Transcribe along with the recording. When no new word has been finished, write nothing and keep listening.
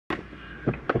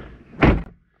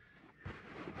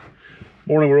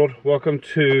Morning world, welcome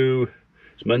to,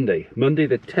 it's Monday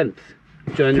the 10th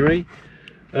of January.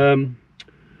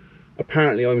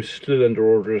 Apparently I'm still under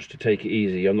orders to take it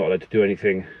easy. I'm not allowed to do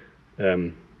anything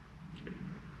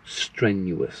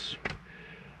strenuous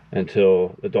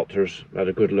until the doctors had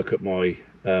a good look at my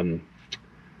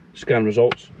scan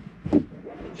results.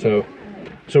 So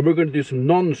we're going to do some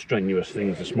non-strenuous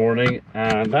things this morning,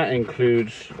 and that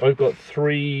includes, I've got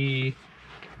three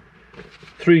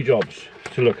jobs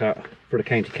to look at for the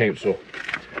county council,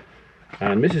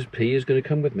 and Mrs. P is going to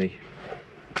come with me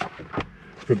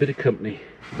for a bit of company.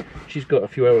 She's got a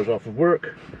few hours off of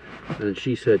work and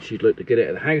she said she'd like to get out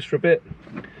of the house for a bit.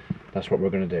 That's what we're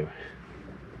going to do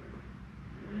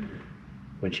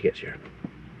when she gets here.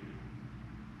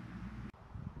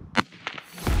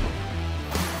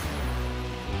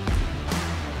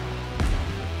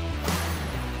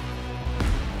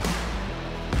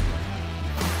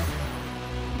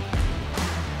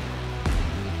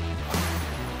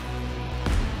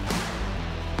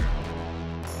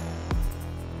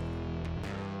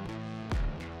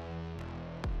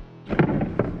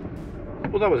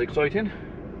 Well, that was exciting.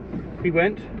 We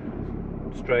went,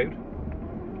 strode,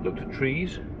 looked at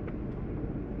trees,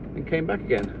 and came back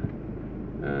again.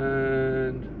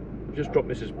 And just dropped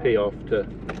Mrs. P off to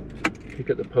pick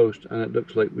up the post, and it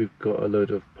looks like we've got a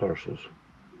load of parcels.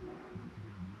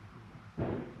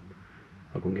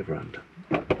 I'll go and give her a hand.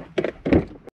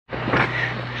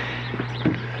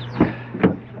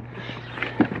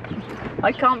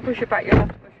 I can't push it back, you'll have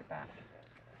to push it back.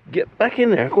 Get back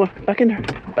in there, go on, back in there,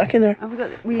 back in there. Oh,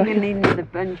 we're going to need another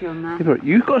bungee on that. Yeah,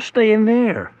 you've got to stay in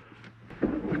there.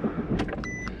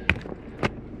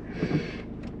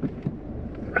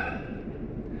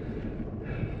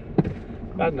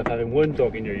 Bad enough having one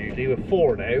dog in here usually, with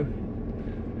four now.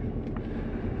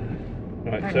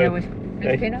 Right, I so know it's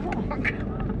flipping arc.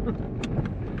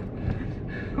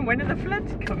 When are the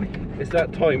floods coming? It's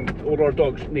that time all our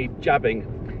dogs need jabbing.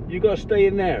 You've got to stay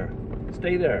in there.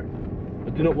 Stay there. I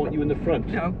do not want you in the front.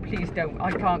 No, please don't.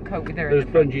 I can't cope with her. There's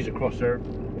bungees across there.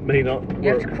 May not work. You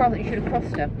have to cross. You should have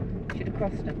crossed them. You should have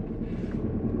crossed them. Do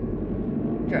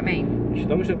you know what I mean? As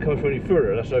long as it don't come any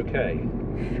further, that's okay.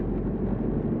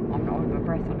 I'm not holding my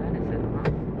breath on anything.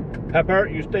 Huh? Pepper,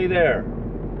 you stay there.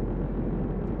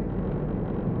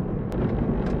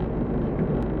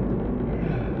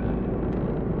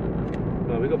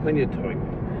 No, we've got plenty of time.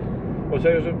 What's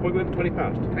the appointment? 20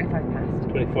 past? 25 past.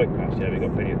 25 past, yeah, we've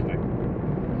got plenty of time.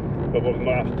 But what we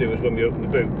might have to do is when we open the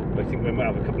boot, I think we might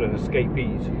have a couple of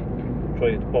escapees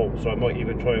trying to bolt, so I might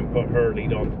even try and put her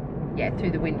lead on. Yeah,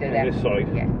 through the window On there. this side.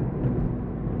 Yeah.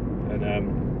 And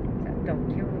Is that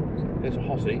dog yours? there's a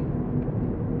Hossie.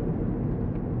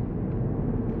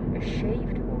 A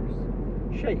shaved horse.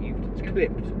 Shaved, it's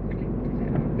clipped. Clipped, is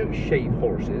it? Don't shave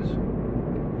horses.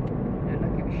 Looked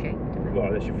like it was shaved. Well,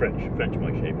 unless you're French. French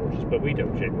might shave horses, but we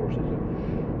don't shave horses.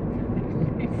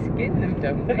 They skin them,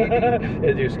 don't they?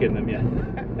 They do skin them, yeah.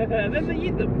 And then they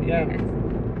eat them, yeah. Yes.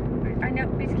 I know,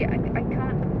 Biscuit, I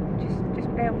can't,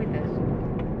 just bear with us.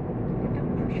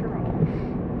 Don't push her off.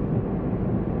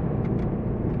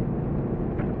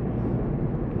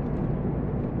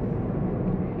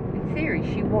 In theory,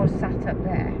 she was sat up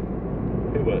there.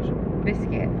 Who was?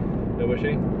 Biscuit. Who was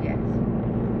she? Yes.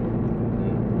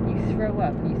 You throw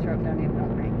up and you throw up down here, not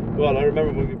me. Well, I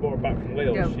remember when we brought her back from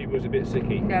Wales, No. she was a bit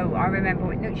sicky. No, I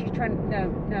remember. No, she's trying. No,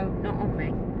 not on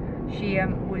me. She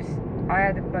was. I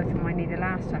had both of my knee the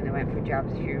last time they went for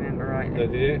jabs, if you remember rightly.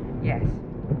 Did you? Yes,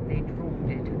 they drooled.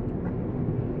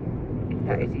 If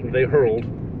that is even. They hurled.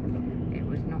 It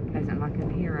was not pleasant. Like a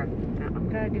hero. I'm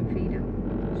glad I didn't feed her.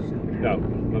 So glad. No,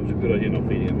 that was a good idea not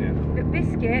feeding him, yeah. But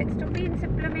Biscuit, stop being so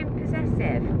blooming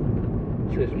possessive.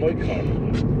 This is my car.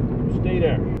 Stay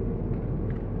there.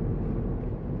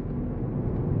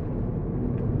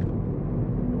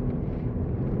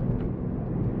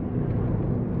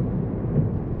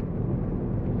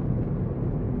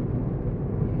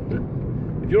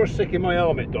 If you're sick in my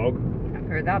helmet, dog. I've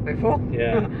heard that before.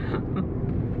 Yeah.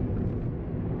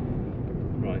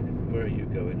 Right, where are you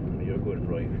going? You're going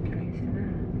right, okay.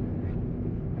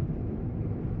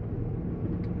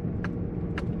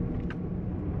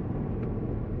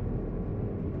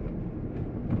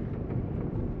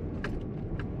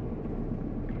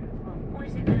 What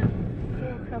is it now?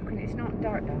 4 o'clock and it's not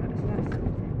dark, so that's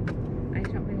something. And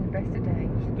it's not been the best of days.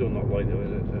 Still not light though,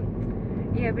 is it? So.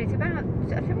 Yeah, but it's about,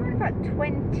 I think we're about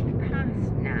 20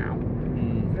 past now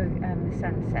for the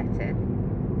sun setting.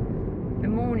 The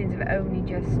mornings have only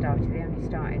just started, they only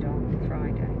started on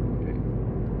Friday. Okay.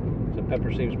 So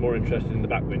Pepper seems more interested in the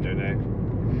back window now.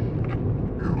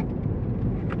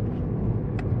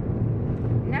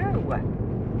 No!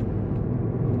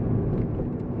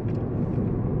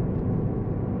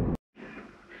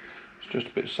 just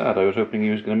a bit sad. I was hoping he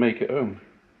was going to make it home.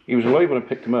 He was away when I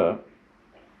picked him up.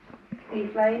 Are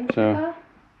you flying? So,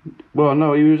 well,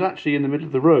 no, he was actually in the middle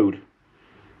of the road.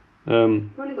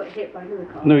 Probably got hit by another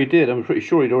car. No, he did. I'm pretty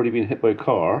sure he'd already been hit by a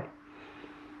car.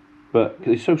 But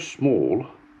because he's so small,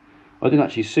 I didn't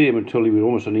actually see him until he was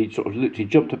almost on. He sort of literally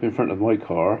jumped up in front of my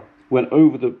car, went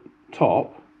over the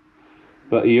top,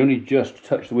 but he only just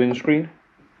touched the windscreen.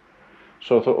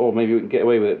 So I thought, oh, maybe we can get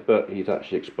away with it. But he's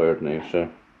actually expired now. So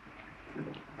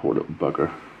poor little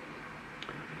bugger.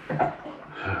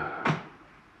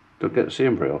 Don't get to see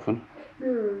him very often.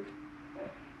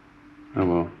 Oh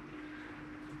well.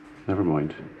 Never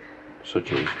mind.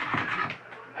 Such is.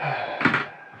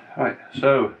 Right,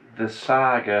 so the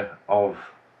saga of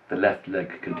the left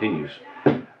leg continues.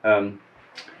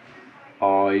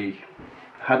 I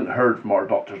hadn't heard from our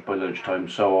doctors by lunchtime,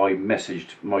 so I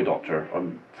messaged my doctor.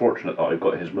 I'm fortunate that I've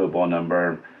got his mobile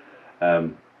number. I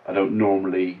don't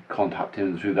normally contact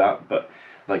him through that, but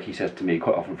like he says to me,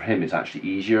 quite often for him it's actually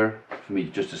easier for me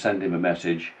just to send him a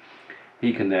message.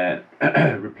 He can then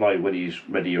reply when he's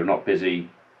ready or not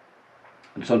busy.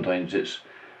 And sometimes it's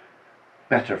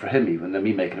better for him even than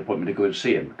me making an appointment to go and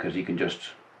see him, because he can just,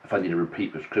 if I need a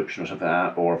repeat prescription or something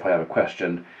like that, or if I have a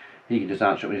question, he can just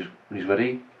answer it when he's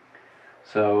ready.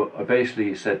 So I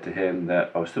basically said to him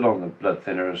that I was still on the blood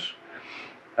thinners.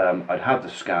 I'd had the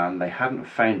scan, they hadn't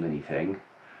found anything,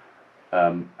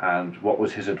 and what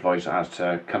was his advice as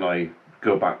to, can I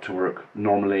go back to work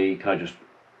normally, can I just,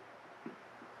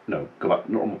 no, go back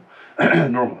normal.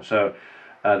 Normal. So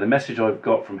the message I've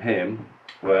got from him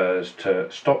was to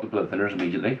stop the blood thinners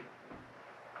immediately,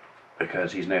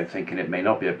 because he's now thinking it may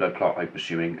not be a blood clot, I'm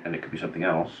assuming, and it could be something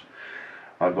else.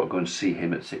 I've got to go and see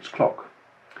him at 6 o'clock.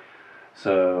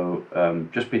 So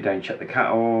just been down, check the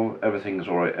cattle, everything's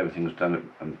alright, everything's done,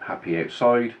 I'm happy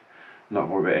outside, not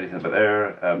worried about anything about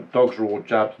there. Dogs are all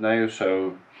jabbed now,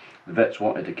 so the vets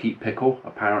wanted to keep Pickle.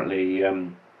 Apparently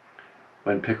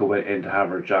when Pickle went in to have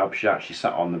her jab, she actually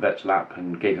sat on the vet's lap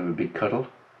and gave him a big cuddle.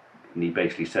 And he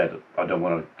basically said, I don't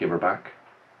want to give her back,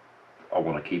 I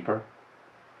want to keep her.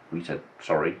 We said,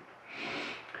 sorry.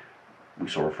 We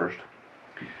saw her first.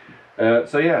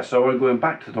 So yeah, so I'm going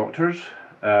back to the doctors.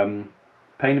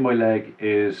 Pain in my leg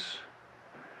is,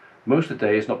 most of the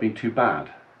day it's not been too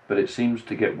bad, but it seems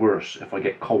to get worse if I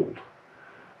get cold.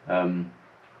 And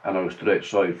I was stood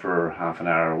outside for half an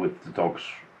hour with the dogs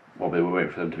while they were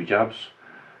waiting for them to be jabbed.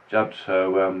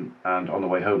 So, and on the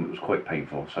way home it was quite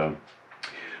painful. So,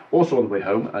 also on the way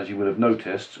home, as you would have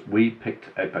noticed, we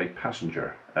picked up a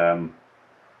passenger.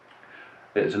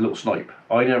 It's a little snipe.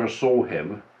 I never saw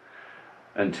him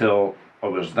until I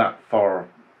was that far.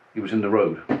 He was in the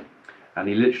road, and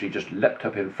he literally just leapt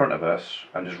up in front of us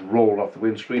and just rolled off the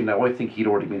windscreen. Now I think he'd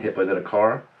already been hit by another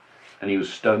car, and he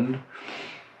was stunned.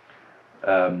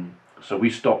 So we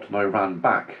stopped, and I ran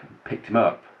back and picked him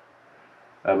up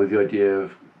with the idea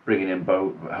of bringing him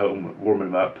home, warming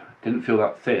him up. Didn't feel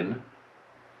that thin,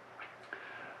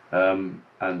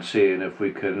 and seeing if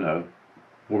we could,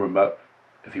 warm him up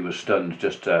if he was stunned,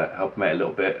 just to help him out a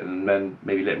little bit, and then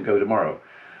maybe let him go tomorrow.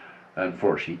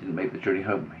 Unfortunately, he didn't make the journey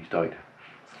home. He's died.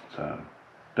 So,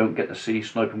 don't get to see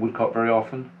snipe and woodcock very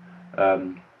often.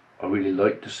 I really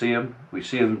like to see them. We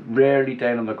see them rarely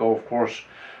down on the golf course,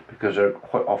 because they're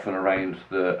quite often around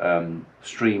the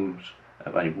streams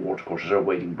of any water courses. They're a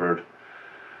wading bird.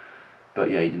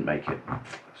 But yeah, he didn't make it.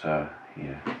 So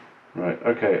yeah. Right,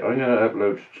 okay, I'm going to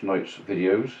upload tonight's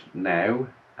videos now,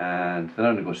 and then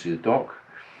I'm going to go see the doc.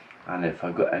 And if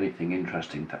I've got anything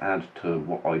interesting to add to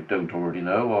what I don't already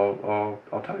know,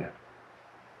 I'll tell you.